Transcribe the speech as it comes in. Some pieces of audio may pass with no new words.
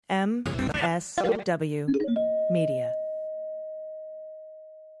MSW Media.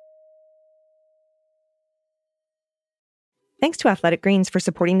 Thanks to Athletic Greens for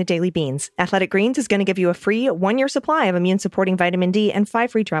supporting the Daily Beans. Athletic Greens is going to give you a free 1-year supply of immune-supporting vitamin D and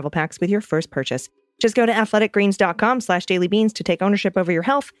 5 free travel packs with your first purchase. Just go to athleticgreens.com/dailybeans to take ownership over your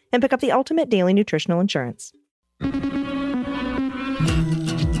health and pick up the ultimate daily nutritional insurance. News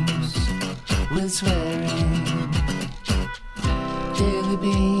with swearing. Daily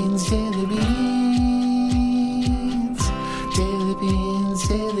Beans, Daily Beans. Daily Beans,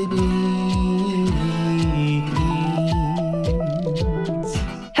 Daily Beans.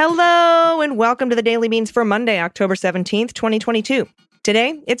 Hello, and welcome to the Daily Beans for Monday, October 17th, 2022.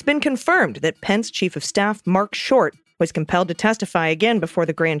 Today, it's been confirmed that Pence Chief of Staff Mark Short was compelled to testify again before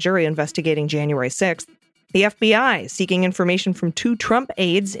the grand jury investigating January 6th. The FBI is seeking information from 2 Trump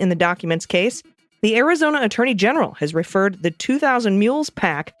aides in the documents case. The Arizona Attorney General has referred the 2,000 Mules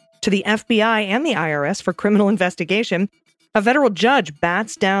PAC to the FBI and the IRS for criminal investigation. A federal judge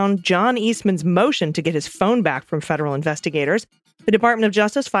bats down John Eastman's motion to get his phone back from federal investigators. The Department of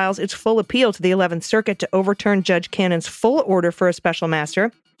Justice files its full appeal to the 11th Circuit to overturn Judge Cannon's full order for a special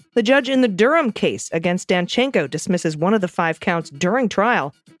master. The judge in the Durham case against Danchenko dismisses one of the 5 counts during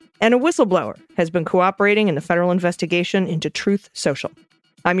trial. And a whistleblower has been cooperating in the federal investigation into Truth Social.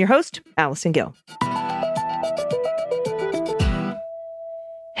 I'm your host, Allison Gill.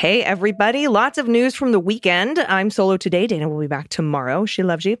 Hey, everybody. Lots of news from the weekend. I'm solo today. Dana will be back tomorrow. She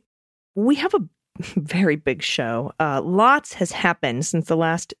loves you. We have a very big show. Lots has happened since the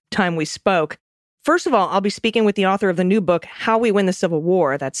last time we spoke. First of all, I'll be speaking with the author of the new book, How We Win the Civil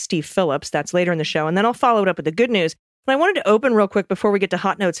War. That's Steve Phillips. That's later in the show. And then I'll follow it up with the good news. But I wanted to open real quick before we get to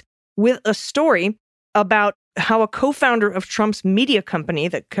hot notes with a story about how a co-founder of Trump's media company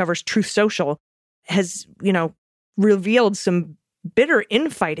that covers Truth Social has, revealed some bitter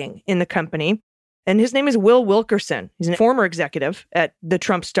infighting in the company. And his name is Will Wilkerson. He's a former executive at the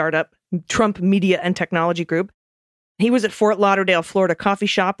Trump startup, Trump Media and Technology Group. He was at Fort Lauderdale, Florida coffee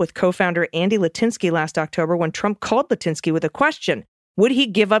shop with co-founder Andy Litinsky last October when Trump called Litinsky with a question. Would he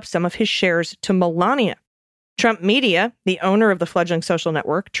give up some of his shares to Melania? Trump Media, the owner of the fledgling social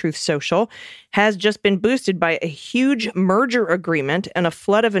network, Truth Social, has just been boosted by a huge merger agreement and a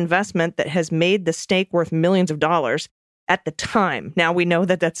flood of investment that has made the stake worth millions of dollars at the time. Now, we know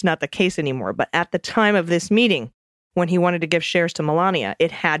that that's not the case anymore, but at the time of this meeting, when he wanted to give shares to Melania,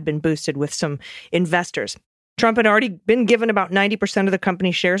 it had been boosted with some investors. Trump had already been given about 90% of the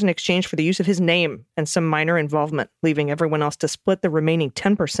company's shares in exchange for the use of his name and some minor involvement, leaving everyone else to split the remaining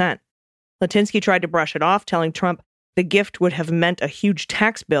 10%. Litinsky tried to brush it off, telling Trump the gift would have meant a huge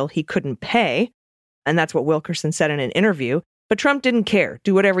tax bill he couldn't pay. And that's what Wilkerson said in an interview. But Trump didn't care.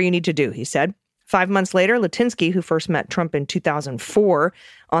 Do whatever you need to do, he said. 5 months later, Litinsky, who first met Trump in 2004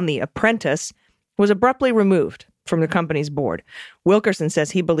 on The Apprentice, was abruptly removed from the company's board. Wilkerson says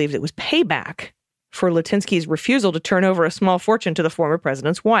he believes it was payback for Litinsky's refusal to turn over a small fortune to the former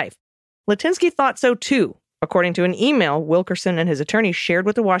president's wife. Litinsky thought so too, according to an email Wilkerson and his attorney shared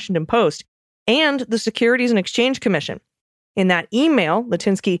with the Washington Post and the Securities and Exchange Commission. In that email,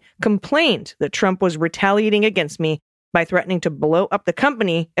 Litinsky complained that Trump was retaliating against me by threatening to blow up the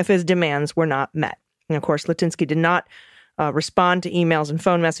company if his demands were not met. And of course, Litinsky did not respond to emails and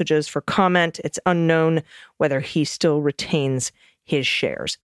phone messages for comment. It's unknown whether he still retains his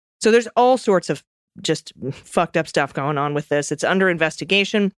shares. So there's all sorts of just fucked up stuff going on with this. It's under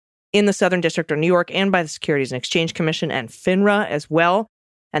investigation in the Southern District of New York and by the Securities and Exchange Commission and FINRA as well.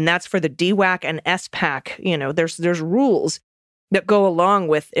 And that's for the DWAC and SPAC. There's rules that go along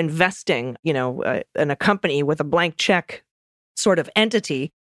with investing, in a company with a blank check sort of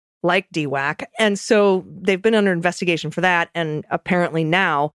entity like DWAC. And so they've been under investigation for that. And apparently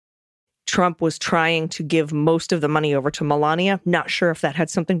now Trump was trying to give most of the money over to Melania. Not sure if that had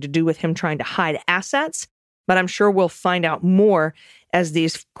something to do with him trying to hide assets, but I'm sure we'll find out more as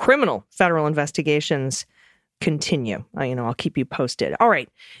these criminal federal investigations continue. I'll keep you posted. All right.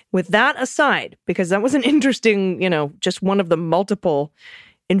 With that aside, because that was an interesting, just one of the multiple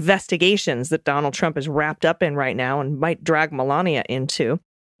investigations that Donald Trump is wrapped up in right now and might drag Melania into,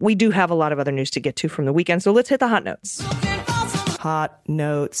 we do have a lot of other news to get to from the weekend. So let's hit the hot notes. Hot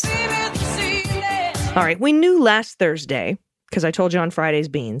notes. All right. We knew last Thursday, because I told you on Friday's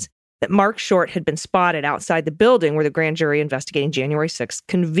Beans, that Mark Short had been spotted outside the building where the grand jury investigating January 6th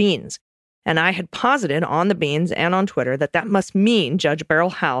convenes. And I had posited on the Beans and on Twitter that must mean Judge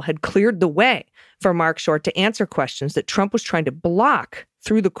Beryl Howell had cleared the way for Mark Short to answer questions that Trump was trying to block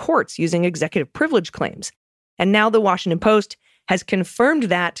through the courts using executive privilege claims. And now the Washington Post has confirmed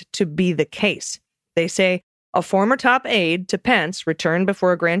that to be the case. They say A former top aide to Pence returned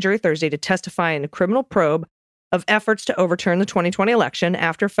before a grand jury Thursday to testify in a criminal probe of efforts to overturn the 2020 election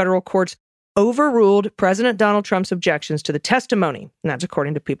after federal courts overruled President Donald Trump's objections to the testimony, and that's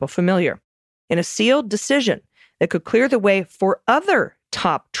according to people familiar, in a sealed decision that could clear the way for other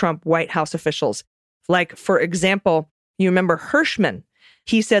top Trump White House officials. Like, for example, you remember Hirschman.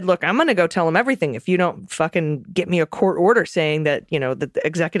 He said, look, I'm going to go tell him everything if you don't fucking get me a court order saying that, that the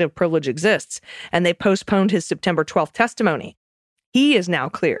executive privilege exists. And they postponed his September 12th testimony. He is now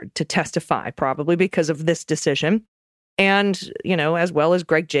cleared to testify, probably because of this decision. And, as well as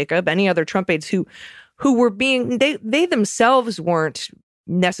Greg Jacob, any other Trump aides who were being, they themselves weren't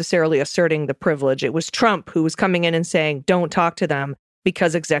necessarily asserting the privilege. It was Trump who was coming in and saying, don't talk to them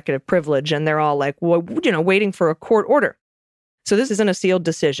because executive privilege. And they're all like, well, waiting for a court order. So this isn't a sealed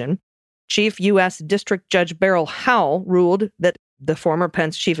decision. Chief U.S. District Judge Beryl Howell ruled that the former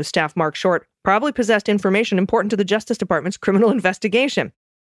Pence Chief of Staff Mark Short probably possessed information important to the Justice Department's criminal investigation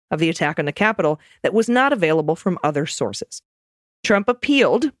of the attack on the Capitol that was not available from other sources. Trump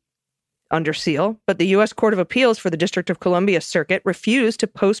appealed under seal, but the U.S. Court of Appeals for the District of Columbia Circuit refused to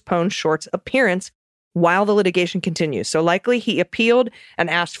postpone Short's appearance while the litigation continues. So likely he appealed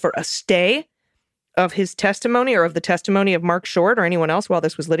and asked for a stay of his testimony or of the testimony of Mark Short or anyone else while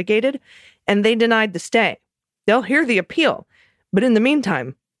this was litigated, and they denied the stay. They'll hear the appeal, but in the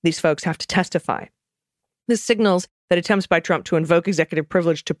meantime, these folks have to testify. This signals that attempts by Trump to invoke executive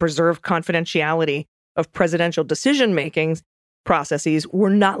privilege to preserve confidentiality of presidential decision-making processes were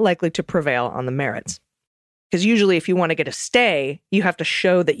not likely to prevail on the merits. Because usually if you want to get a stay, you have to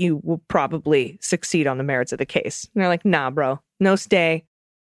show that you will probably succeed on the merits of the case. And they're like, nah, bro, no stay.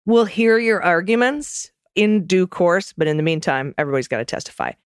 We'll hear your arguments in due course, but in the meantime, everybody's got to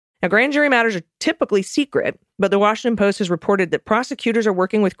testify. Now, grand jury matters are typically secret, but the Washington Post has reported that prosecutors are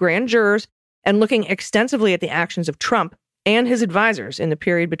working with grand jurors and looking extensively at the actions of Trump and his advisors in the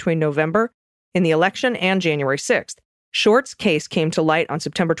period between November in the election and January 6th. Short's case came to light on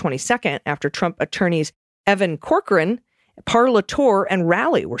September 22nd after Trump attorneys Evan Corcoran, Parlator, and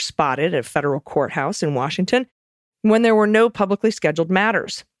Raleigh were spotted at a federal courthouse in Washington when there were no publicly scheduled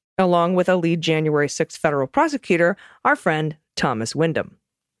matters, along with a lead January 6th federal prosecutor, our friend Thomas Wyndham.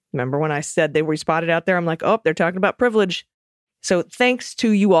 Remember when I said they were spotted out there? I'm like, oh, they're talking about privilege. So thanks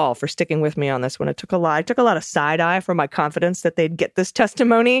to you all for sticking with me on this one. I took a lot of side eye for my confidence that they'd get this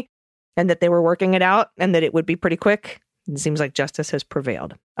testimony and that they were working it out and that it would be pretty quick. It seems like justice has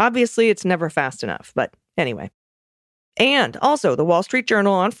prevailed. Obviously, it's never fast enough, but anyway. And also, the Wall Street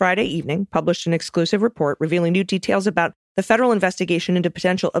Journal on Friday evening published an exclusive report revealing new details about the federal investigation into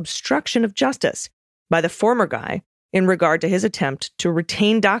potential obstruction of justice by the former guy in regard to his attempt to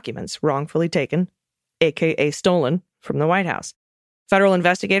retain documents wrongfully taken, aka stolen, from the White House. Federal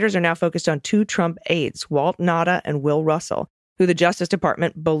investigators are now focused on two Trump aides, Walt Nauta and Will Russell, who the Justice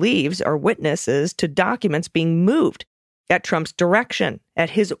Department believes are witnesses to documents being moved at Trump's direction, at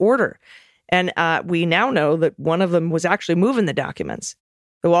his order. And we now know that one of them was actually moving the documents.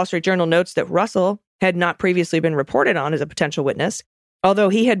 The Wall Street Journal notes that Russell had not previously been reported on as a potential witness, although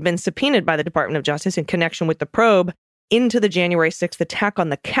he had been subpoenaed by the Department of Justice in connection with the probe into the January 6th attack on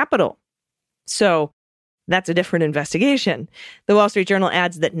the Capitol. So that's a different investigation. The Wall Street Journal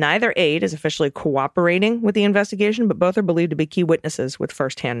adds that neither aide is officially cooperating with the investigation, but both are believed to be key witnesses with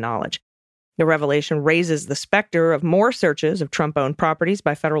firsthand knowledge. The revelation raises the specter of more searches of Trump-owned properties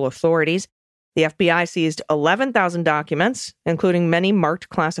by federal authorities. The FBI seized 11,000 documents, including many marked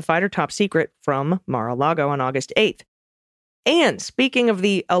classified or top secret, from Mar-a-Lago on August 8th. And speaking of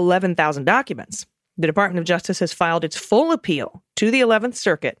the 11,000 documents, the Department of Justice has filed its full appeal to the 11th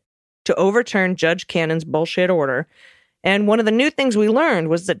Circuit to overturn Judge Cannon's bullshit order. And one of the new things we learned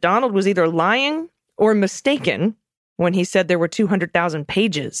was that Donald was either lying or mistaken when he said there were 200,000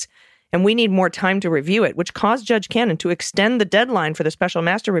 pages. And we need more time to review it, which caused Judge Cannon to extend the deadline for the special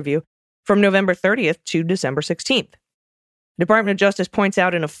master review from November 30th to December 16th. The Department of Justice points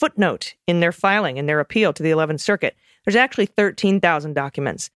out in a footnote in their filing, in their appeal to the 11th Circuit, there's actually 13,000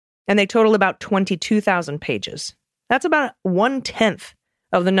 documents, and they total about 22,000 pages. That's about 1/10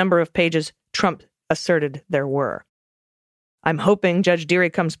 of the number of pages Trump asserted there were. I'm hoping Judge Dearie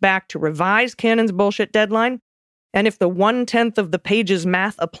comes back to revise Cannon's bullshit deadline, and if the 1/10 of the pages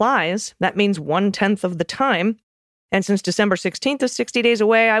math applies, that means 1/10 of the time. And since December 16th is 60 days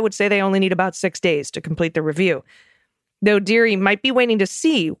away, I would say they only need about 6 days to complete the review. Though Dearie might be waiting to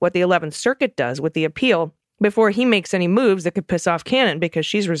see what the 11th Circuit does with the appeal before he makes any moves that could piss off Cannon, because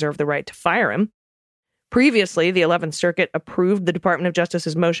she's reserved the right to fire him. Previously, the 11th Circuit approved the Department of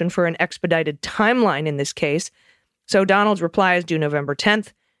Justice's motion for an expedited timeline in this case, so Donald's reply is due November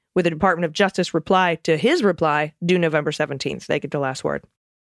 10th, with the Department of Justice reply to his reply due November 17th. They get the last word.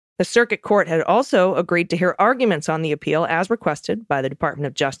 The Circuit Court had also agreed to hear arguments on the appeal as requested by the Department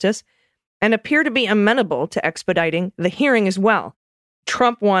of Justice and appear to be amenable to expediting the hearing as well.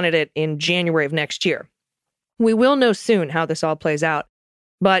 Trump wanted it in January of next year. We will know soon how this all plays out,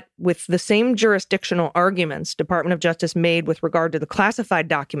 but with the same jurisdictional arguments Department of Justice made with regard to the classified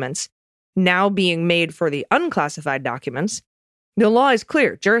documents now being made for the unclassified documents, the law is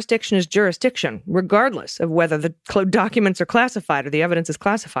clear. Jurisdiction is jurisdiction, regardless of whether the documents are classified or the evidence is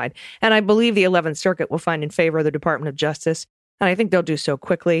classified. And I believe the 11th Circuit will find in favor of the Department of Justice, and I think they'll do so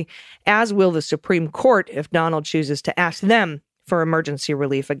quickly, as will the Supreme Court if Donald chooses to ask them for emergency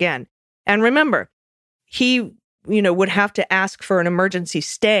relief again. And remember, he, would have to ask for an emergency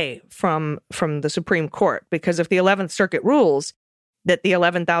stay from the Supreme Court, because if the 11th Circuit rules that the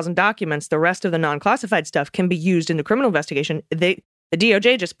 11,000 documents, the rest of the non-classified stuff, can be used in the criminal investigation, the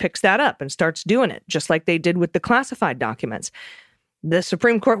DOJ just picks that up and starts doing it, just like they did with the classified documents. The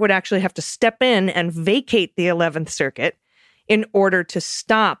Supreme Court would actually have to step in and vacate the 11th Circuit in order to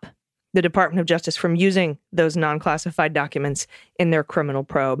stop the Department of Justice from using those non-classified documents in their criminal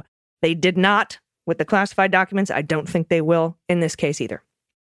probe. They did not with the classified documents. I don't think they will in this case either.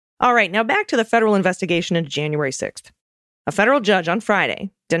 All right, now back to the federal investigation into January 6th. A federal judge on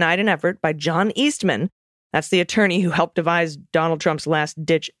Friday denied an effort by John Eastman, that's the attorney who helped devise Donald Trump's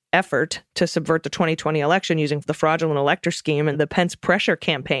last-ditch effort to subvert the 2020 election using the fraudulent elector scheme and the Pence pressure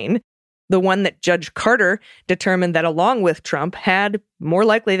campaign, the one that Judge Carter determined that, along with Trump, had, more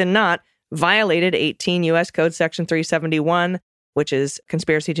likely than not, violated 18 U.S. Code Section 371, which is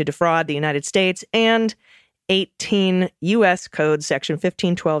conspiracy to defraud the United States, and 18 U.S. Code Section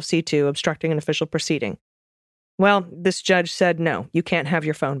 1512C2, obstructing an official proceeding. Well, this judge said, no, you can't have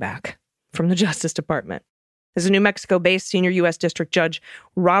your phone back from the Justice Department. As a New Mexico-based senior U.S. District Judge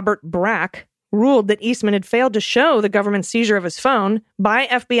Robert Brack ruled that Eastman had failed to show the government seizure of his phone by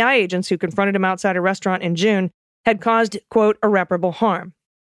FBI agents who confronted him outside a restaurant in June had caused, quote, irreparable harm.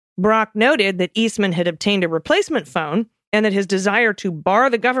 Brack noted that Eastman had obtained a replacement phone and that his desire to bar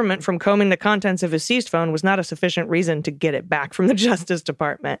the government from combing the contents of his seized phone was not a sufficient reason to get it back from the Justice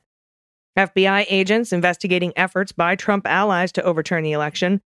Department. FBI agents investigating efforts by Trump allies to overturn the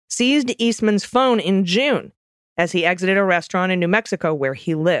election seized Eastman's phone in June as he exited a restaurant in New Mexico where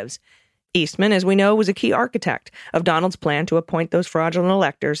he lives. Eastman, as we know, was a key architect of Donald's plan to appoint those fraudulent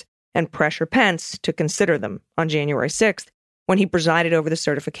electors and pressure Pence to consider them on January 6th, when he presided over the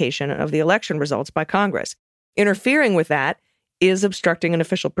certification of the election results by Congress. Interfering with that is obstructing an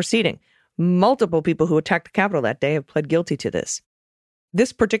official proceeding. Multiple people who attacked the Capitol that day have pled guilty to this.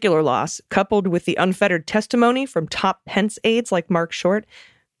 This particular loss, coupled with the unfettered testimony from top Pence aides like Mark Short,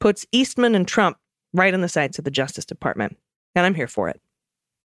 puts Eastman and Trump right in the sights of the Justice Department. And I'm here for it.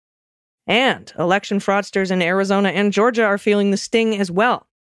 And election fraudsters in Arizona and Georgia are feeling the sting as well.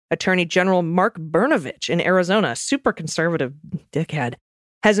 Attorney General Mark Brnovich in Arizona, a super conservative dickhead,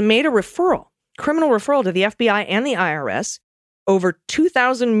 has made a criminal referral to the FBI and the IRS over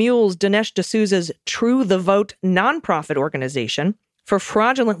 2,000 Mules Dinesh D'Souza's True the Vote nonprofit organization for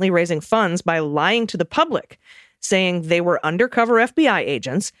fraudulently raising funds by lying to the public, saying they were undercover FBI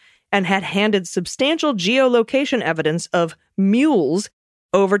agents and had handed substantial geolocation evidence of mules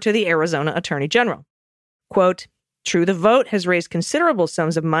over to the Arizona Attorney General. Quote, True the Vote has raised considerable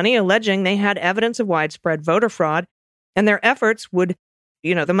sums of money alleging they had evidence of widespread voter fraud, and their efforts would,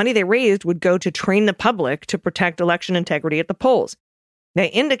 the money they raised would go to train the public to protect election integrity at the polls. They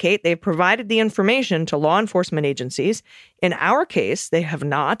indicate they've provided the information to law enforcement agencies. In our case, they have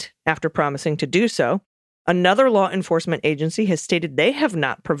not, after promising to do so. Another law enforcement agency has stated they have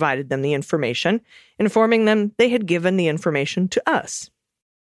not provided them the information, informing them they had given the information to us.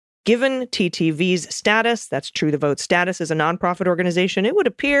 Given TTV's status, that's True the Vote status as a nonprofit organization, it would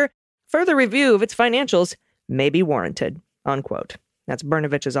appear further review of its financials may be warranted, unquote. That's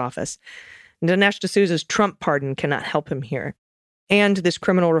Brnovich's office. Dinesh D'Souza's Trump pardon cannot help him here. And this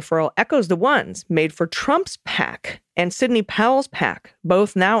criminal referral echoes the ones made for Trump's PAC and Sidney Powell's PAC,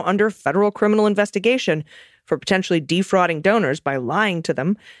 both now under federal criminal investigation for potentially defrauding donors by lying to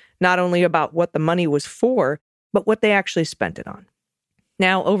them, not only about what the money was for, but what they actually spent it on.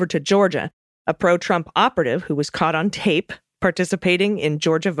 Now over to Georgia. A pro-Trump operative who was caught on tape participating in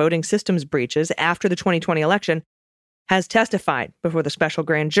Georgia voting systems breaches after the 2020 election has testified before the special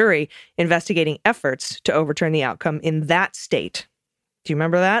grand jury investigating efforts to overturn the outcome in that state. Do you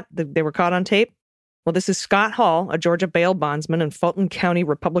remember that? They were caught on tape? Well, this is Scott Hall, a Georgia bail bondsman and Fulton County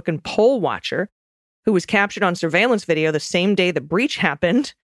Republican poll watcher, who was captured on surveillance video the same day the breach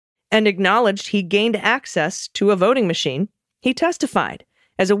happened and acknowledged he gained access to a voting machine. He testified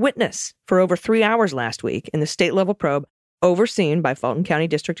as a witness for over 3 hours last week in the state-level probe overseen by Fulton County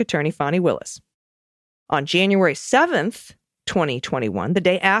District Attorney Fani Willis. On January 7th, 2021, the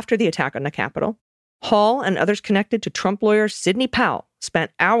day after the attack on the Capitol, Hall and others connected to Trump lawyer Sidney Powell spent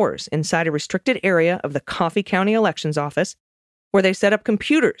hours inside a restricted area of the Coffee County Elections Office where they set up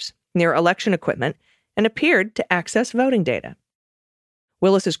computers near election equipment and appeared to access voting data.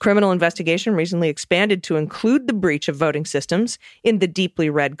 Willis's criminal investigation recently expanded to include the breach of voting systems in the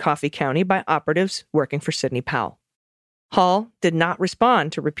deeply red Coffee County by operatives working for Sidney Powell. Hall did not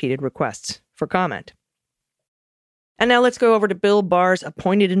respond to repeated requests for comment. And now let's go over to Bill Barr's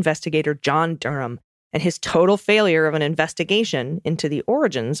appointed investigator, John Durham, and his total failure of an investigation into the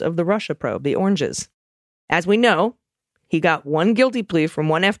origins of the Russia probe, the Oranges. As we know, he got one guilty plea from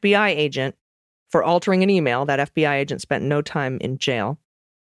one FBI agent for altering an email. That FBI agent spent no time in jail.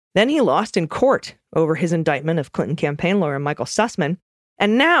 Then he lost in court over his indictment of Clinton campaign lawyer Michael Sussman.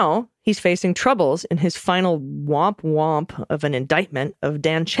 And now he's facing troubles in his final womp of an indictment of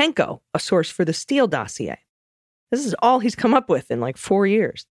Danchenko, a source for the Steele dossier. This is all he's come up with in like 4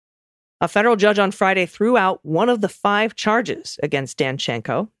 years. A federal judge on Friday threw out one of the 5 charges against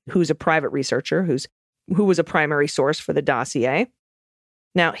Danchenko, who's a private researcher, who was a primary source for the dossier.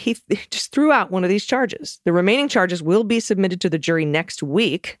 Now, he just threw out one of these charges. The remaining charges will be submitted to the jury next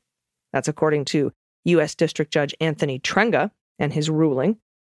week. That's according to U.S. District Judge Anthony Trenga and his ruling.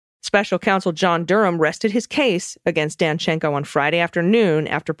 Special counsel John Durham rested his case against Danchenko on Friday afternoon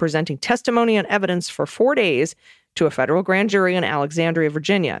after presenting testimony and evidence for 4 days to a federal grand jury in Alexandria,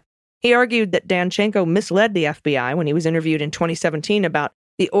 Virginia. He argued that Danchenko misled the FBI when he was interviewed in 2017 about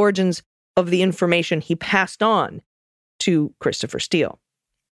the origins of the information he passed on to Christopher Steele.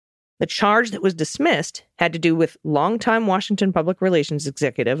 The charge that was dismissed had to do with longtime Washington public relations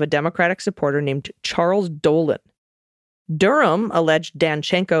executive, a Democratic supporter named Charles Dolan. Durham alleged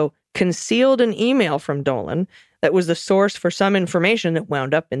Danchenko concealed an email from Dolan that was the source for some information that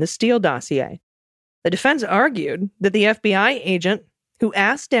wound up in the Steele dossier. The defense argued that the FBI agent who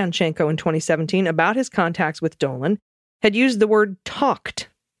asked Danchenko in 2017 about his contacts with Dolan had used the word talked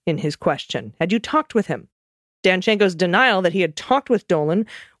in his question. Had you talked with him? Danchenko's denial that he had talked with Dolan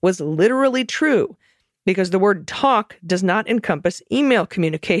was literally true because the word talk does not encompass email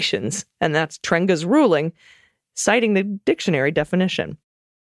communications, and that's Trenga's ruling, citing the dictionary definition.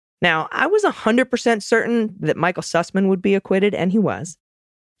 Now, I was 100% certain that Michael Sussman would be acquitted, and he was.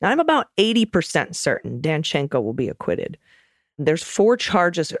 I'm about 80% certain Danchenko will be acquitted. There's 4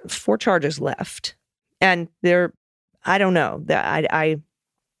 charges left, and I don't know.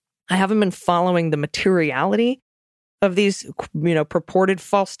 I haven't been following the materiality of these, purported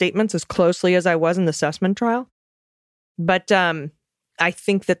false statements as closely as I was in the Sussman trial. But I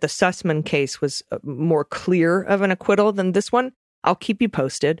think that the Sussman case was more clear of an acquittal than this one. I'll keep you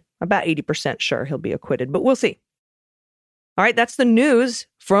posted. I'm about 80% sure he'll be acquitted, but we'll see. All right, that's the news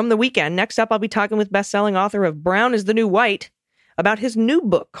from the weekend. Next up, I'll be talking with best-selling author of Brown is the New White about his new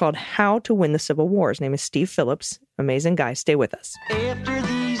book called How to Win the Civil War. His name is Steve Phillips. Amazing guy. Stay with us. After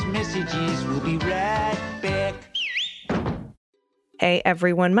these messages, we'll be right back. Hey,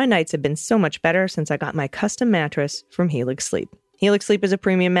 everyone. My nights have been so much better since I got my custom mattress from Helix Sleep. Helix Sleep is a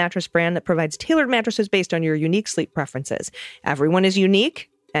premium mattress brand that provides tailored mattresses based on your unique sleep preferences. Everyone is unique,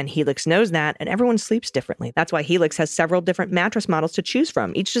 and Helix knows that, and everyone sleeps differently. That's why Helix has several different mattress models to choose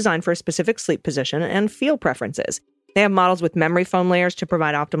from, each designed for a specific sleep position and feel preferences. They have models with memory foam layers to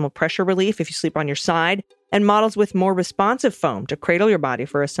provide optimal pressure relief if you sleep on your side, and models with more responsive foam to cradle your body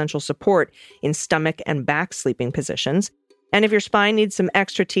for essential support in stomach and back sleeping positions. And if your spine needs some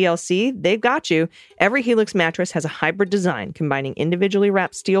extra TLC, they've got you. Every Helix mattress has a hybrid design, combining individually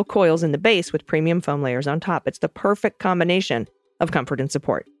wrapped steel coils in the base with premium foam layers on top. It's the perfect combination of comfort and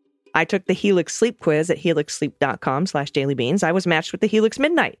support. I took the Helix Sleep Quiz at helixsleep.com/dailybeans. I was matched with the Helix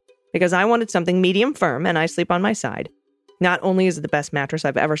Midnight because I wanted something medium firm and I sleep on my side. Not only is it the best mattress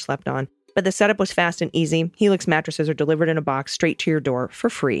I've ever slept on, but the setup was fast and easy. Helix mattresses are delivered in a box straight to your door for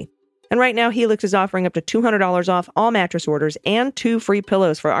free. And right now, Helix is offering up to $200 off all mattress orders and 2 free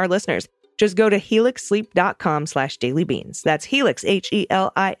pillows for our listeners. Just go to helixsleep.com/dailybeans. That's Helix,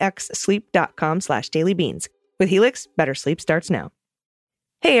 HELIX, sleep.com/dailybeans. With Helix, better sleep starts now.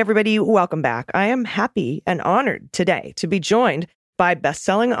 Hey, everybody, welcome back. I am happy and honored today to be joined by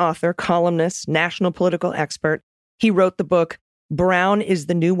best-selling author, columnist, national political expert. He wrote the book Brown is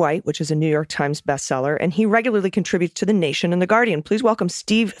the New White, which is a New York Times bestseller, and he regularly contributes to The Nation and The Guardian. Please welcome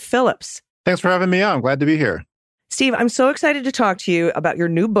Steve Phillips. Thanks for having me on. Glad to be here. Steve, I'm so excited to talk to you about your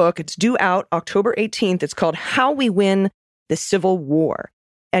new book. It's due out October 18th. It's called How We Win the Civil War.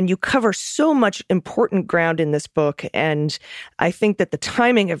 And you cover so much important ground in this book. And I think that the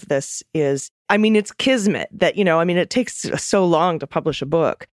timing of this is, it's kismet that, it takes so long to publish a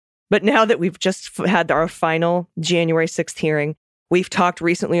book. But now that we've just had our final January 6th hearing, we've talked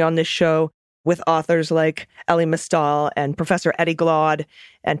recently on this show with authors like Elie Mystal and Professor Eddie Glaude,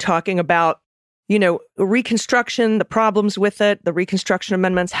 and talking about, Reconstruction, the problems with it, the Reconstruction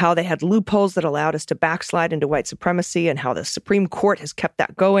amendments, how they had loopholes that allowed us to backslide into white supremacy, and how the Supreme Court has kept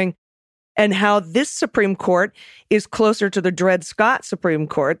that going, and how this Supreme Court is closer to the Dred Scott Supreme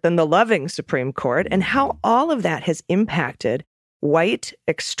Court than the Loving Supreme Court, and how all of that has impacted white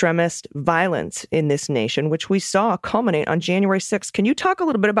extremist violence in this nation, which we saw culminate on January 6th. Can you talk a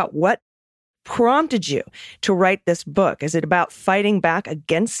little bit about what prompted you to write this book? Is it about fighting back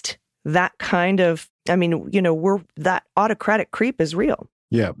against that kind of, that autocratic creep is real?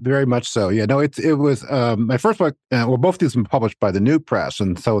 Yeah, very much so. Yeah, no, it was my first book. Both of these have been published by the New Press,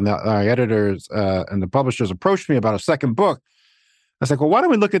 and so now our editors and the publishers approached me about a second book. I was like, well, why don't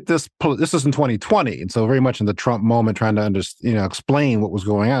we look at this? This is in 2020, and so very much in the Trump moment, trying to explain what was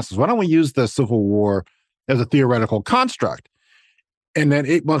going on. So why don't we use the Civil War as a theoretical construct? And then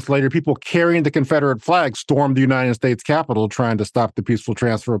 8 months later, people carrying the Confederate flag stormed the United States Capitol trying to stop the peaceful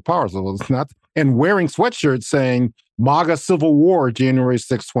transfer of power. So it's not, and wearing sweatshirts saying MAGA Civil War, January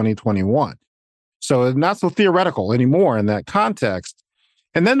 6, 2021. So it's not so theoretical anymore in that context.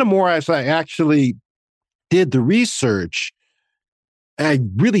 And then the more as I actually did the research, I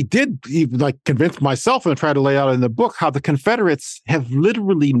really did even convince myself and try to lay out in the book how the Confederates have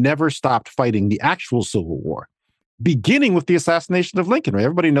literally never stopped fighting the actual Civil War, beginning with the assassination of Lincoln. Right?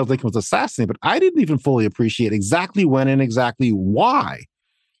 Everybody knows Lincoln was assassinated, but I didn't even fully appreciate exactly when and exactly why.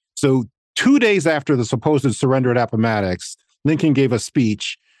 So 2 days after the supposed surrender at Appomattox, Lincoln gave a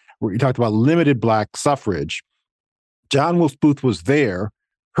speech where he talked about limited Black suffrage. John Wilkes Booth was there,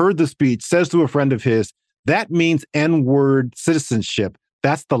 heard the speech, says to a friend of his, that means N-word citizenship.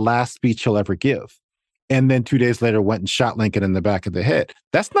 That's the last speech he'll ever give. And then 2 days later went and shot Lincoln in the back of the head.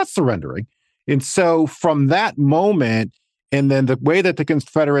 That's not surrendering. And so from that moment, and then the way that the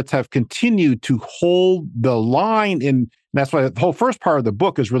Confederates have continued to hold the line, and that's why the whole first part of the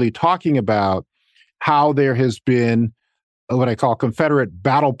book is really talking about how there has been what I call Confederate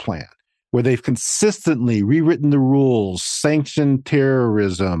battle plan, where they've consistently rewritten the rules, sanctioned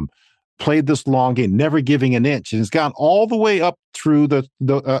terrorism, played this long game, never giving an inch. And it's gone all the way up through the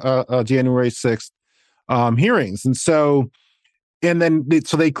January 6th hearings. And so,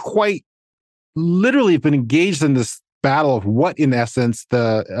 so they quite literally have been engaged in this battle of what, in essence,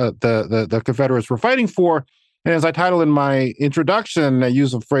 the Confederates were fighting for. And as I title in my introduction, I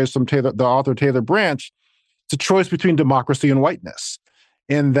use a phrase from the author Taylor Branch, it's a choice between democracy and whiteness.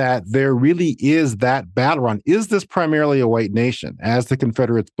 In that there really is that battle on, is this primarily a white nation, as the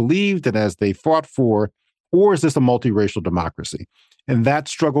Confederates believed and as they fought for, or is this a multiracial democracy? And that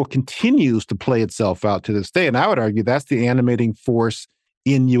struggle continues to play itself out to this day. And I would argue that's the animating force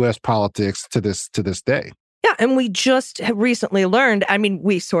in U.S. politics to this day. Yeah, and we just have recently learned,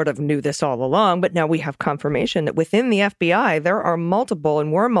 we sort of knew this all along, but now we have confirmation that within the FBI, there are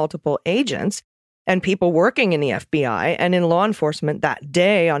were multiple agents and people working in the FBI and in law enforcement that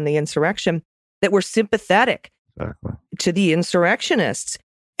day on the insurrection that were sympathetic to the insurrectionists.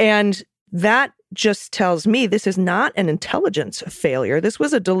 And that just tells me this is not an intelligence failure. This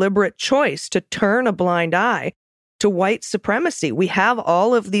was a deliberate choice to turn a blind eye to white supremacy. We have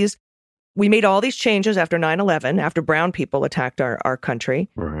we made all these changes after 9/11, after brown people attacked our country.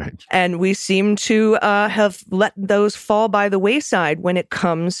 Right. And we seem to have let those fall by the wayside when it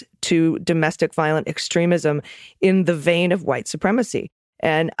comes to domestic violent extremism in the vein of white supremacy.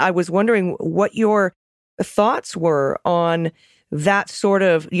 And I was wondering what your thoughts were on that sort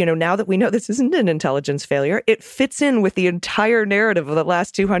of, now that we know this isn't an intelligence failure, it fits in with the entire narrative of the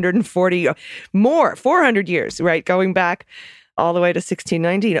last 400 years, right? Going back all the way to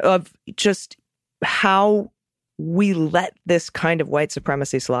 1619, of just how we let this kind of white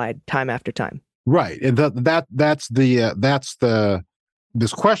supremacy slide time after time. Right. And that's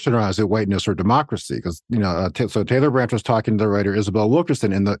this question around, is it whiteness or democracy? Because, so Taylor Branch was talking to the writer Isabel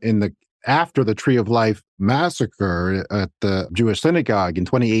Wilkerson in the after the Tree of Life massacre at the Jewish synagogue in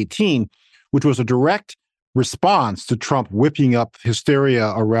 2018, which was a direct response to Trump whipping up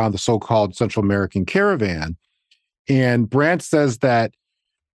hysteria around the so-called Central American caravan. And Branch says that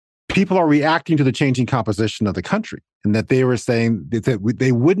people are reacting to the changing composition of the country, and that they were saying that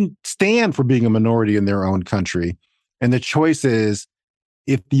they wouldn't stand for being a minority in their own country. And the choice is,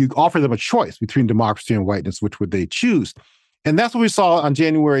 if you offer them a choice between democracy and whiteness, which would they choose? And that's what we saw on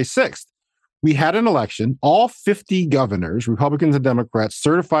January 6th, we had an election. All 50 governors, Republicans and Democrats,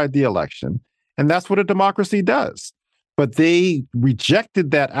 certified the election. And that's what a democracy does. But they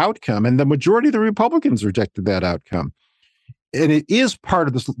rejected that outcome. And the majority of the Republicans rejected that outcome. And it is part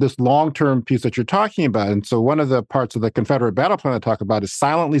of this long-term piece that you're talking about. And so one of the parts of the Confederate battle plan I talk about is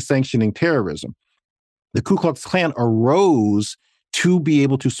silently sanctioning terrorism. The Ku Klux Klan arose to be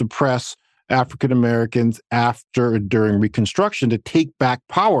able to suppress African Americans after and during Reconstruction to take back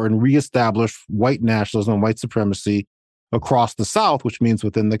power and reestablish white nationalism and white supremacy across the South, which means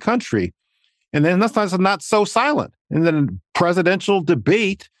within the country. And then that's not so silent. And then in presidential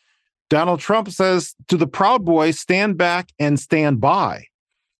debate, Donald Trump says to the Proud Boys, stand back and stand by.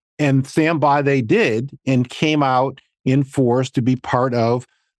 And stand by they did and came out in force to be part of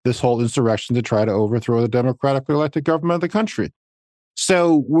this whole insurrection to try to overthrow the democratically elected government of the country.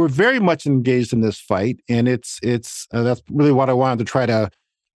 So we're very much engaged in this fight, and it's that's really what I wanted to try to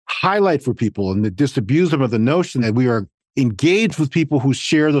highlight for people, and to disabuse them of the notion that we are engaged with people who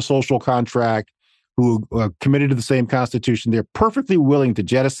share the social contract, who are committed to the same Constitution. They're perfectly willing to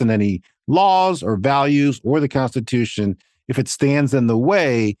jettison any laws or values or the Constitution if it stands in the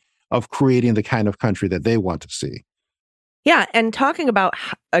way of creating the kind of country that they want to see. Yeah, and talking about,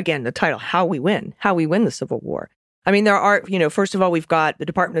 again, the title, How We Win the Civil War. I mean, there are, first of all, we've got the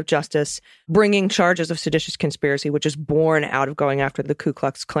Department of Justice bringing charges of seditious conspiracy, which is born out of going after the Ku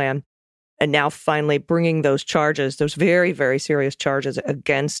Klux Klan. And now finally bringing those charges, those very, very serious charges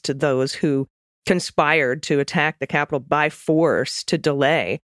against those who conspired to attack the Capitol by force to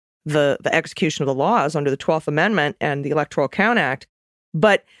delay the execution of the laws under the 12th Amendment and the Electoral Count Act.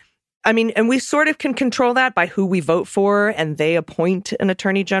 But I mean, and we sort of can control that by who we vote for, and they appoint an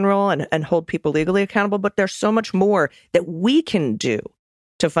attorney general and hold people legally accountable. But there's so much more that we can do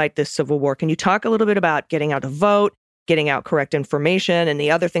to fight this civil war. Can you talk a little bit about getting out to vote, getting out correct information, and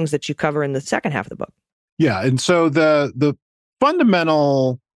the other things that you cover in the second half of the book? Yeah. And so the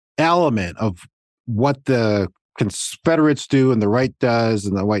fundamental element of what the Confederates do and the right does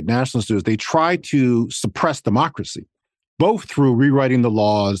and the white nationalists do is they try to suppress democracy, both through rewriting the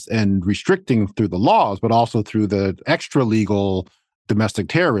laws and restricting through the laws, but also through the extra legal domestic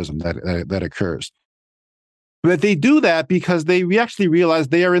terrorism that occurs. But they do that because we actually realize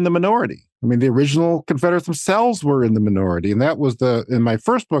they are in the minority. I mean, the original Confederates themselves were in the minority. And that was in my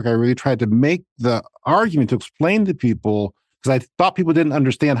first book, I really tried to make the argument to explain to people, because I thought people didn't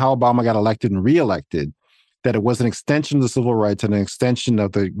understand how Obama got elected and reelected, that it was an extension of the civil rights and an extension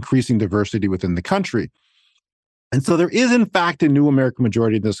of the increasing diversity within the country. And so there is, in fact, a new American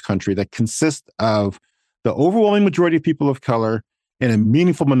majority in this country that consists of the overwhelming majority of people of color and a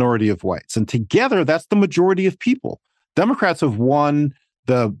meaningful minority of whites. And together, that's the majority of people. Democrats have won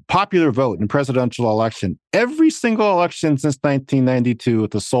the popular vote in presidential election every single election since 1992,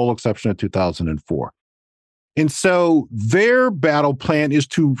 with the sole exception of 2004. And so their battle plan is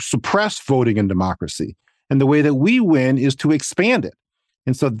to suppress voting in democracy. And the way that we win is to expand it.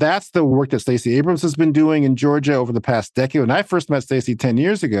 And so that's the work that Stacey Abrams has been doing in Georgia over the past decade. When I first met Stacey 10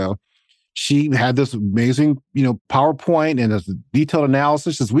 years ago, she had this amazing, PowerPoint and a detailed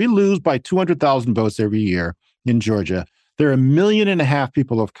analysis. Says we lose by 200,000 votes every year in Georgia. There are 1.5 million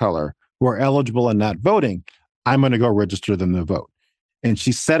people of color who are eligible and not voting. I'm going to go register them to vote. And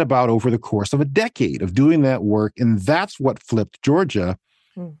she set about over the course of a decade of doing that work. And that's what flipped Georgia.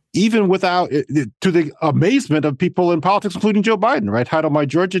 Even without, to the amazement of people in politics, including Joe Biden, right? Titled My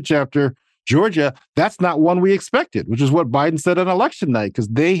Georgia chapter, Georgia, that's not one we expected, which is what Biden said on election night, because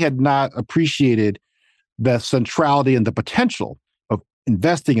they had not appreciated the centrality and the potential of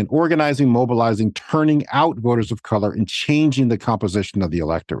investing in organizing, mobilizing, turning out voters of color and changing the composition of the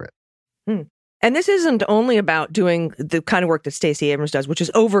electorate. And this isn't only about doing the kind of work that Stacey Abrams does, which is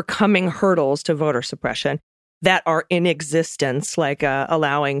overcoming hurdles to voter suppression that are in existence, like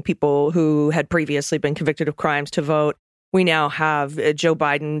allowing people who had previously been convicted of crimes to vote. We now have Joe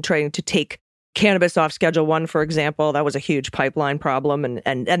Biden trying to take cannabis off Schedule I, for example. That was a huge pipeline problem.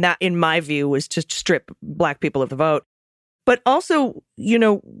 And that, in my view, was to strip Black people of the vote. But also,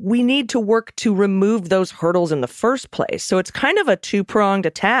 we need to work to remove those hurdles in the first place. So it's kind of a two-pronged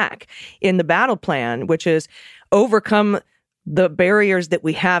attack in the battle plan, which is overcome the barriers that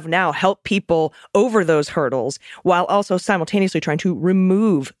we have now, help people over those hurdles, while also simultaneously trying to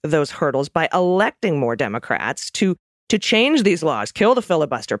remove those hurdles by electing more Democrats to change these laws, kill the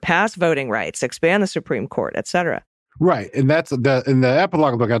filibuster, pass voting rights, expand the Supreme Court, et cetera. Right. And that's in the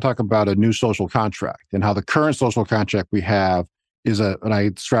epilogue book, I talk about a new social contract and how the current social contract we have is what I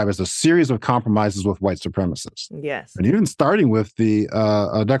describe as a series of compromises with white supremacists. Yes. And even starting with the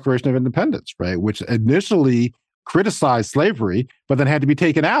Declaration of Independence, right, which initially criticized slavery, but then had to be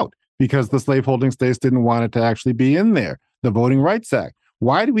taken out because the slaveholding states didn't want it to actually be in there. The Voting Rights Act.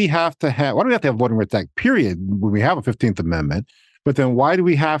 Why do we have to have a Voting Rights Act, period, when we have a 15th Amendment? But then why do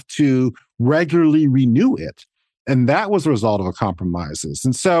we have to regularly renew it? And that was a result of the compromises.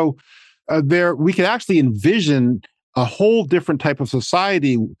 And so we could actually envision a whole different type of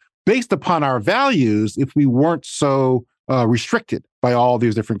society based upon our values if we weren't so restricted by all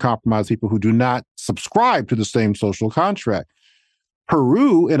these different compromise people who do not subscribe to the same social contract.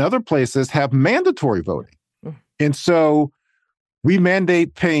 Peru and other places have mandatory voting. And so we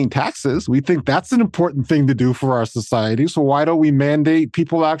mandate paying taxes. We think that's an important thing to do for our society. So why don't we mandate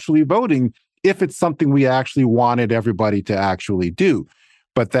people actually voting if it's something we actually wanted everybody to actually do?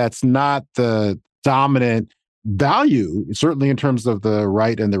 But that's not the dominant value, certainly in terms of the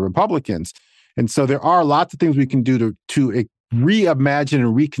right and the Republicans. And so there are lots of things we can do to reimagine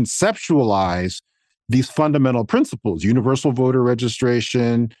and reconceptualize these fundamental principles: universal voter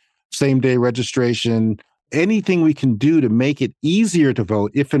registration, same-day registration, anything we can do to make it easier to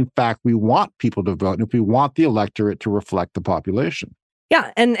vote if, in fact, we want people to vote and if we want the electorate to reflect the population.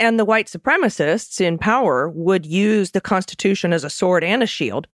 Yeah, and the white supremacists in power would use the Constitution as a sword and a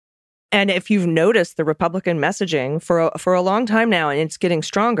shield. And if you've noticed the Republican messaging for a long time now, and it's getting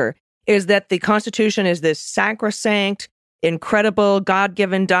stronger, is that the Constitution is this sacrosanct, incredible,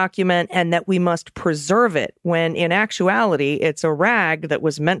 God-given document, and that we must preserve it, when in actuality, it's a rag that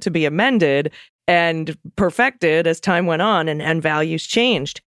was meant to be amended and perfected as time went on and values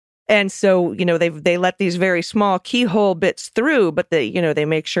changed. And so, they let these very small keyhole bits through, but they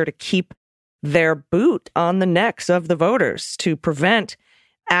make sure to keep their boot on the necks of the voters to prevent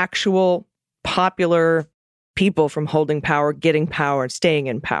actual popular people from holding power, getting power, and staying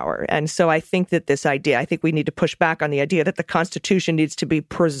in power. And so I think that I think we need to push back on the idea that the Constitution needs to be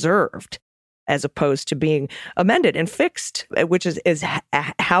preserved as opposed to being amended and fixed, which is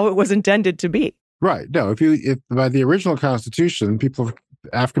how it was intended to be. Right. No, if by the original Constitution,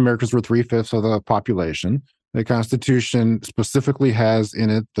 African Americans were 3/5 of the population. The Constitution specifically has in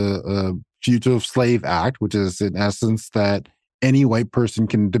it the Fugitive Slave Act, which is in essence that any white person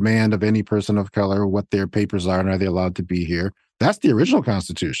can demand of any person of color what their papers are and are they allowed to be here. That's the original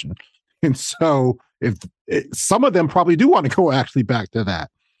Constitution. And so if some of them probably do want to go actually back to that,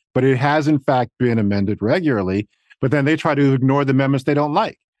 but it has in fact been amended regularly, but then they try to ignore the amendments they don't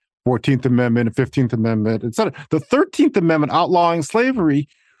like. 14th Amendment, 15th Amendment, et cetera. The 13th Amendment outlawing slavery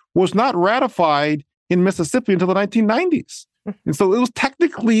was not ratified in Mississippi until the 1990s. And so it was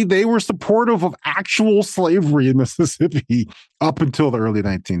technically, they were supportive of actual slavery in Mississippi up until the early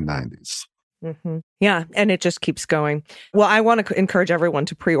 1990s. Mm-hmm. Yeah, and it just keeps going. Well, I want to encourage everyone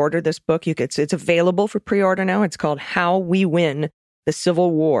to pre-order this book. It's available for pre-order now. It's called How We Win the Civil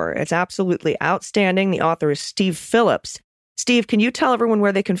War. It's absolutely outstanding. The author is Steve Phillips. Steve, can you tell everyone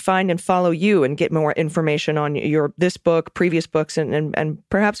where they can find and follow you and get more information on this book, previous books, and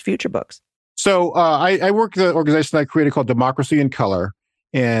perhaps future books? So I work at an organization I created called Democracy in Color,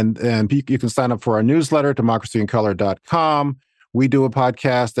 and you can sign up for our newsletter, democracyincolor.com. We do a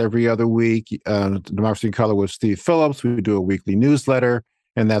podcast every other week, Democracy in Color with Steve Phillips. We do a weekly newsletter,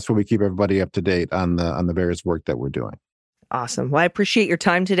 and that's where we keep everybody up to date on the various work that we're doing. Awesome. Well, I appreciate your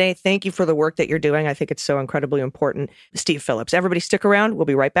time today. Thank you for the work that you're doing. I think it's so incredibly important. Steve Phillips. Everybody stick around. We'll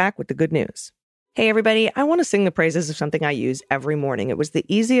be right back with the good news. Hey, everybody. I want to sing the praises of something I use every morning. It was the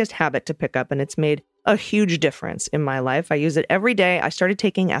easiest habit to pick up, and it's made a huge difference in my life. I use it every day. I started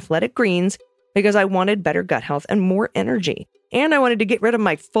taking Athletic Greens because I wanted better gut health and more energy. And I wanted to get rid of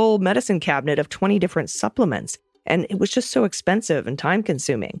my full medicine cabinet of 20 different supplements. And it was just so expensive and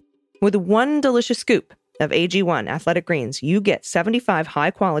time-consuming. With one delicious scoop of AG1 Athletic Greens, you get 75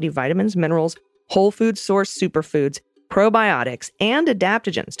 high-quality vitamins, minerals, whole food source superfoods, probiotics, and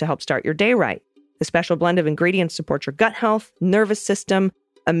adaptogens to help start your day right. The special blend of ingredients supports your gut health, nervous system,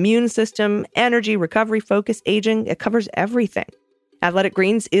 immune system, energy, recovery, focus, aging. It covers everything. Athletic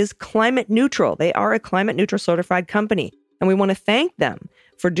Greens is climate neutral. They are a climate neutral certified company, and we want to thank them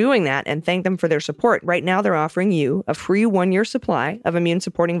for doing that and thank them for their support. Right now, they're offering you a free 1-year supply of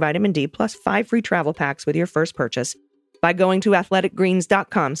immune-supporting vitamin D plus 5 free travel packs with your first purchase by going to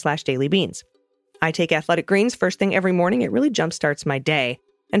athleticgreens.com/dailybeans. I take Athletic Greens first thing every morning. It really jumpstarts my day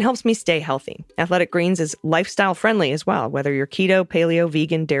and helps me stay healthy. Athletic Greens is lifestyle friendly as well, whether you're keto, paleo,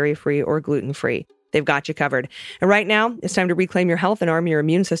 vegan, dairy-free, or gluten-free. They've got you covered. And right now, it's time to reclaim your health and arm your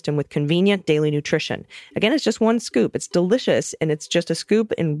immune system with convenient daily nutrition. Again, it's just one scoop. It's delicious, and it's just a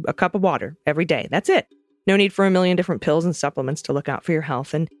scoop in a cup of water every day. That's it. No need for a million different pills and supplements to look out for your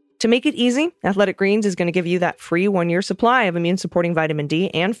health. And to make it easy, Athletic Greens is going to give you that free 1-year supply of immune-supporting vitamin D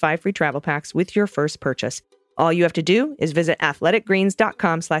and 5 free travel packs with your first purchase. All you have to do is visit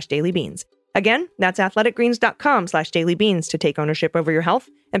athleticgreens.com/dailybeans. Again, that's athleticgreens.com/dailybeans to take ownership over your health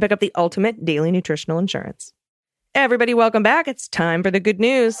and pick up the ultimate daily nutritional insurance. Everybody, welcome back. It's time for the good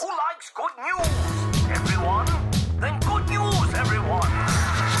news. Who likes good news? Everyone? Then good news, everyone!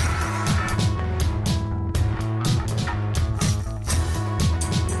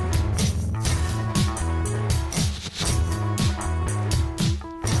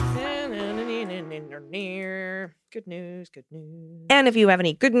 Good news, good news. And if you have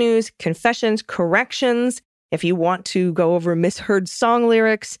any good news, confessions, corrections, if you want to go over misheard song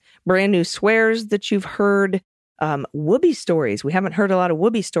lyrics, brand new swears that you've heard, whoopee stories. We haven't heard a lot of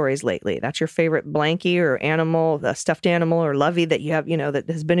whoopee stories lately. That's your favorite blankie or animal, a stuffed animal or lovey that you have, that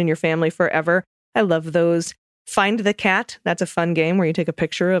has been in your family forever. I love those. Find the Cat. That's a fun game where you take a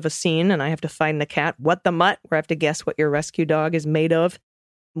picture of a scene and I have to find the cat. What the Mutt, where I have to guess what your rescue dog is made of.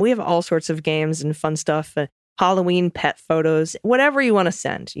 We have all sorts of games and fun stuff. Halloween pet photos, whatever you want to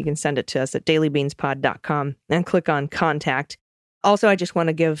send. You can send it to us at dailybeanspod.com and click on contact. Also, I just want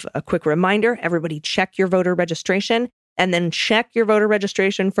to give a quick reminder. Everybody check your voter registration and then check your voter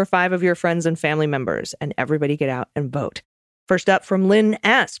registration for 5 of your friends and family members. And everybody get out and vote. First up from Lynn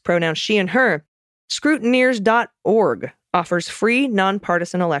S., pronouns she and her. Scrutineers.org offers free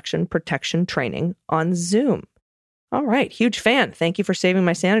nonpartisan election protection training on Zoom. All right, huge fan. Thank you for saving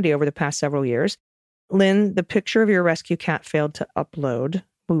my sanity over the past several years. Lynn, the picture of your rescue cat failed to upload.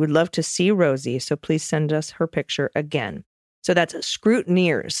 We would love to see Rosie, so please send us her picture again. So that's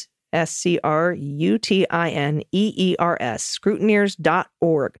Scrutineers, SCRUTINEERS,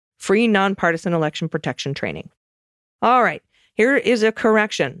 scrutineers.org, free nonpartisan election protection training. All right, here is a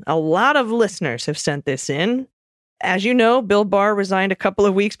correction. A lot of listeners have sent this in. As you know, Bill Barr resigned a couple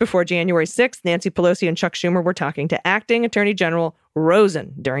of weeks before January 6th. Nancy Pelosi and Chuck Schumer were talking to acting Attorney General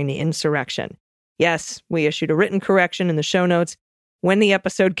Rosen during the insurrection. Yes, we issued a written correction in the show notes when the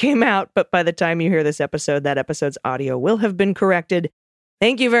episode came out, but by the time you hear this episode, that episode's audio will have been corrected.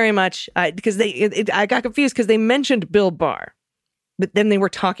 Thank you very much. Because I got confused because they mentioned Bill Barr, but then they were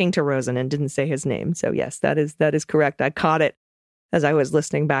talking to Rosen and didn't say his name. So yes, that is correct. I caught it as I was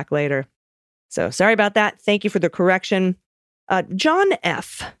listening back later. So sorry about that. Thank you for the correction. John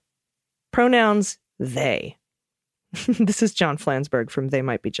F. Pronouns they. This is John Flansburgh from They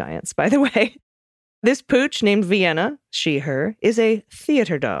Might Be Giants, by the way. This pooch named Vienna, she, her, is a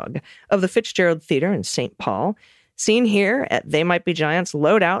theater dog of the Fitzgerald Theater in St. Paul, seen here at They Might Be Giants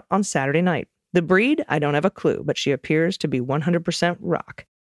Loadout on Saturday night. The breed, I don't have a clue, but she appears to be 100% rock.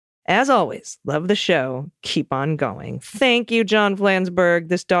 As always, love the show. Keep on going. Thank you, John Flansburgh.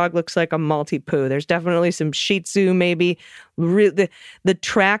 This dog looks like a Maltipoo. There's definitely some Shih Tzu, maybe. The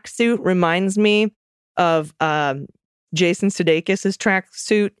tracksuit reminds me of Jason Sudeikis'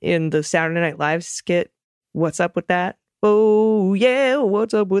 tracksuit in the Saturday Night Live skit. What's up with that? Oh, yeah.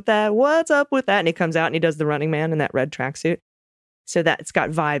 What's up with that? What's up with that? And he comes out and he does the Running Man in that red tracksuit. So that it's got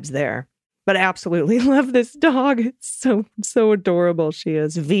vibes there. But I absolutely love this dog. It's so adorable. She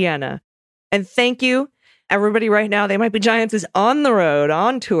is Vienna. And thank you, everybody right now. They Might Be Giants is on the road,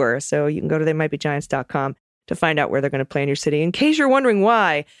 on tour. So you can go to theymightbegiants.com to find out where they're going to play in your city. In case you're wondering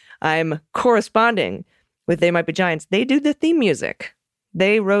why I'm corresponding with They Might Be Giants, they do the theme music.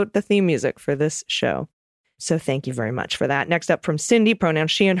 They wrote the theme music for this show. So thank you very much for that. Next up from Cindy,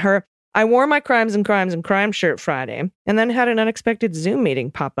 pronouns she and her. I wore my Crimes and Crime shirt Friday and then had an unexpected Zoom meeting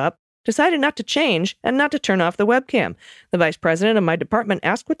pop up. Decided not to change and not to turn off the webcam. The vice president of my department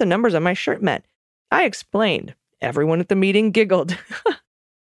asked what the numbers on my shirt meant. I explained. Everyone at the meeting giggled.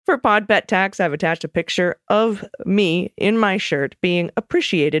 For Pod Pet Tax, I've attached a picture of me in my shirt being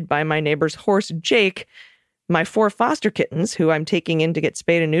appreciated by my neighbor's horse, Jake, my 4 foster kittens, who I'm taking in to get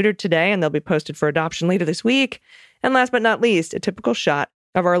spayed and neutered today, and they'll be posted for adoption later this week. And last but not least, a typical shot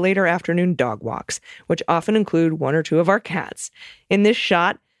of our later afternoon dog walks, which often include 1 or 2 of our cats. In this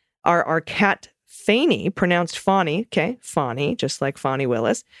shot, are our cat Fanny, pronounced Fawny, okay, Fawny, just like Fawny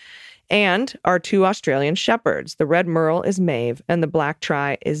Willis, and our 2 Australian shepherds. The red merle is Maeve, and the black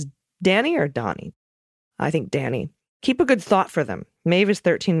tri is Danny or Donnie? I think Danny. Keep a good thought for them. Maeve is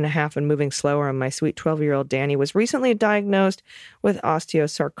 13 and a half and moving slower, and my sweet 12-year-old Danny was recently diagnosed with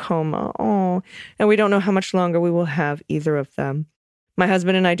osteosarcoma. Oh, and we don't know how much longer we will have either of them. My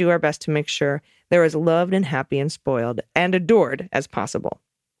husband and I do our best to make sure they're as loved and happy and spoiled and adored as possible.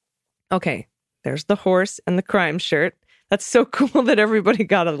 Okay, there's the horse and the crime shirt. That's so cool that everybody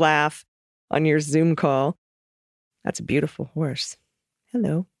got a laugh on your Zoom call. That's a beautiful horse.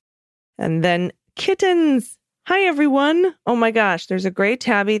 Hello. And then kittens. Hi, everyone. Oh my gosh, there's a gray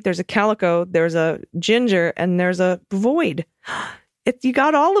tabby, there's a calico, there's a ginger, and there's a void. You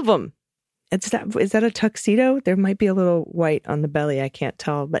got all of them. Is that a tuxedo? There might be a little white on the belly. I can't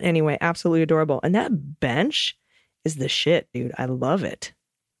tell. But anyway, absolutely adorable. And that bench is the shit, dude. I love it.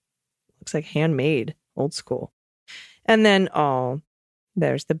 Looks like handmade, old school. And then,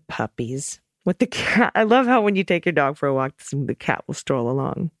 there's the puppies with the cat. I love how when you take your dog for a walk, the cat will stroll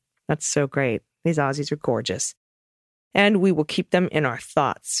along. That's so great. These Aussies are gorgeous. And we will keep them in our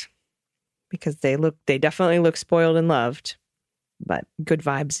thoughts because they definitely look spoiled and loved, but good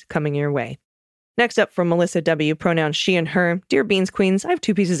vibes coming your way. Next up from Melissa W., pronouns she and her. Dear Beans Queens, I have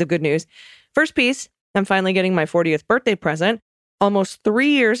 2 pieces of good news. First piece, I'm finally getting my 40th birthday present almost 3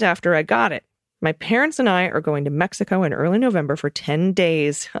 years after I got it. My parents and I are going to Mexico in early November for 10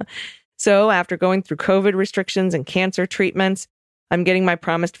 days. So after going through COVID restrictions and cancer treatments, I'm getting my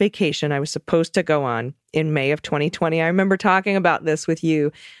promised vacation I was supposed to go on in May of 2020. I remember talking about this with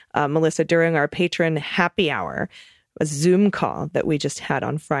you, Melissa, during our patron happy hour, a Zoom call that we just had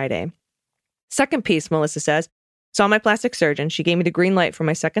on Friday. Second piece, Melissa says, saw my plastic surgeon. She gave me the green light for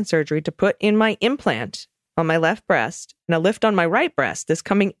my second surgery to put in my implant on my left breast and a lift on my right breast this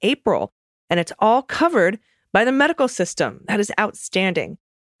coming April. And it's all covered by the medical system. That is outstanding.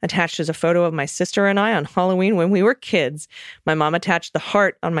 Attached is a photo of my sister and I on Halloween when we were kids. My mom attached the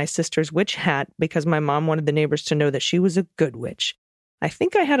heart on my sister's witch hat because my mom wanted the neighbors to know that she was a good witch. I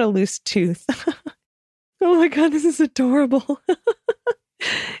think I had a loose tooth. Oh my God, this is adorable.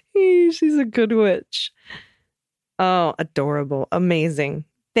 She's a good witch. Oh, adorable. Amazing.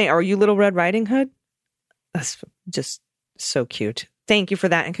 Are you Little Red Riding Hood? That's just so cute. Thank you for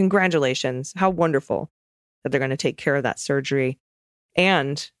that. And congratulations. How wonderful that they're going to take care of that surgery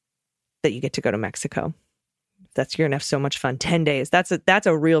and that you get to go to Mexico. You're going to have so much fun. 10 days. That's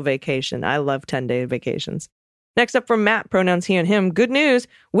a real vacation. I love 10-day vacations. Next up from Matt, pronouns he and him. Good news.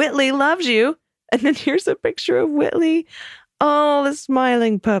 Whitley loves you. And then here's a picture of Whitley. Oh, the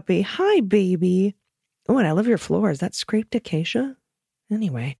smiling puppy. Hi, baby. Oh, and I love your floor. Is that scraped acacia?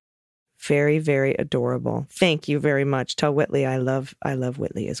 Anyway, very, very adorable. Thank you very much. Tell Whitley I love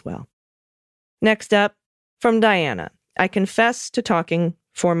Whitley as well. Next up from Diana. I confess to talking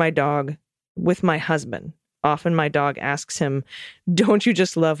for my dog with my husband. Often my dog asks him, don't you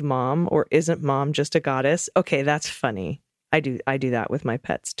just love mom? Or isn't mom just a goddess? Okay, that's funny. I do that with my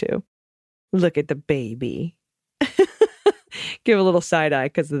pets too. Look at the baby. Give a little side eye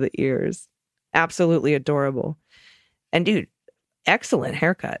because of the ears. Absolutely adorable. And dude, excellent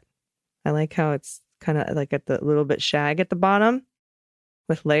haircut. I like how it's kind of like at the little bit shag at the bottom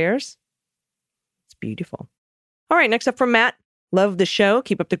with layers. It's beautiful. All right, next up from Matt. Love the show.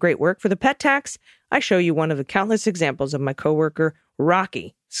 Keep up the great work. For the pet tax, I show you one of the countless examples of my coworker,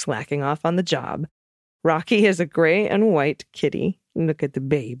 Rocky, slacking off on the job. Rocky is a gray and white kitty. Look at the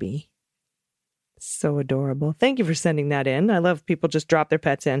baby. So adorable. Thank you for sending that in. I love people just drop their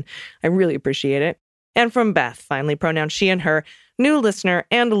pets in. I really appreciate it. And from Beth, finally pronouns she and her, new listener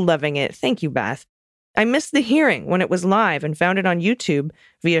and loving it. Thank you, Beth. I missed the hearing when it was live and found it on YouTube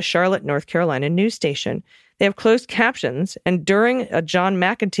via Charlotte, North Carolina news station. They have closed captions, and during a John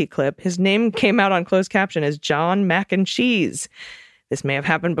McEntee clip, his name came out on closed caption as John Mac and Cheese. This may have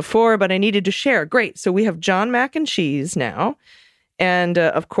happened before, but I needed to share. Great. So we have John Mac and Cheese now. And,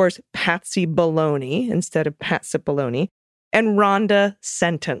 of course, Patsy Baloney instead of Pat Cipollone. And Rhonda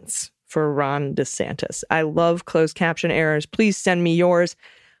Sentence for Ron DeSantis. I love closed caption errors. Please send me yours.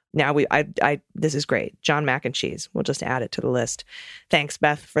 Now this is great. John Mac and Cheese. We'll just add it to the list. Thanks,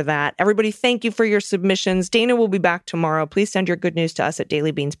 Beth, for that. Everybody, thank you for your submissions. Dana will be back tomorrow. Please send your good news to us at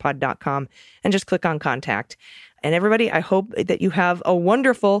dailybeanspod.com and just click on contact. And everybody, I hope that you have a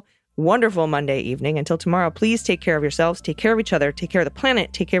wonderful, wonderful Monday evening. Until tomorrow, please take care of yourselves, take care of each other, take care of the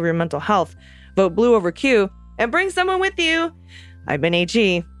planet, take care of your mental health, vote blue over Q, and bring someone with you. I've been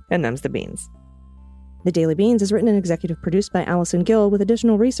AG, and them's the beans. The Daily Beans is written and executive produced by Allison Gill with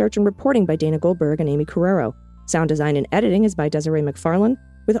additional research and reporting by Dana Goldberg and Amy Carrero. Sound design and editing is by Desiree McFarlane,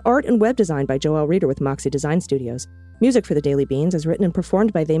 with art and web design by Joelle Reeder with Moxie Design Studios. Music for The Daily Beans is written and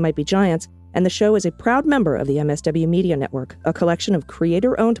performed by They Might Be Giants, and the show is a proud member of the MSW Media Network, a collection of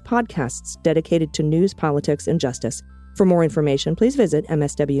creator-owned podcasts dedicated to news, politics, and justice. For more information, please visit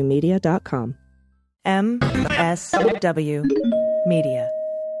mswmedia.com. MSW Media.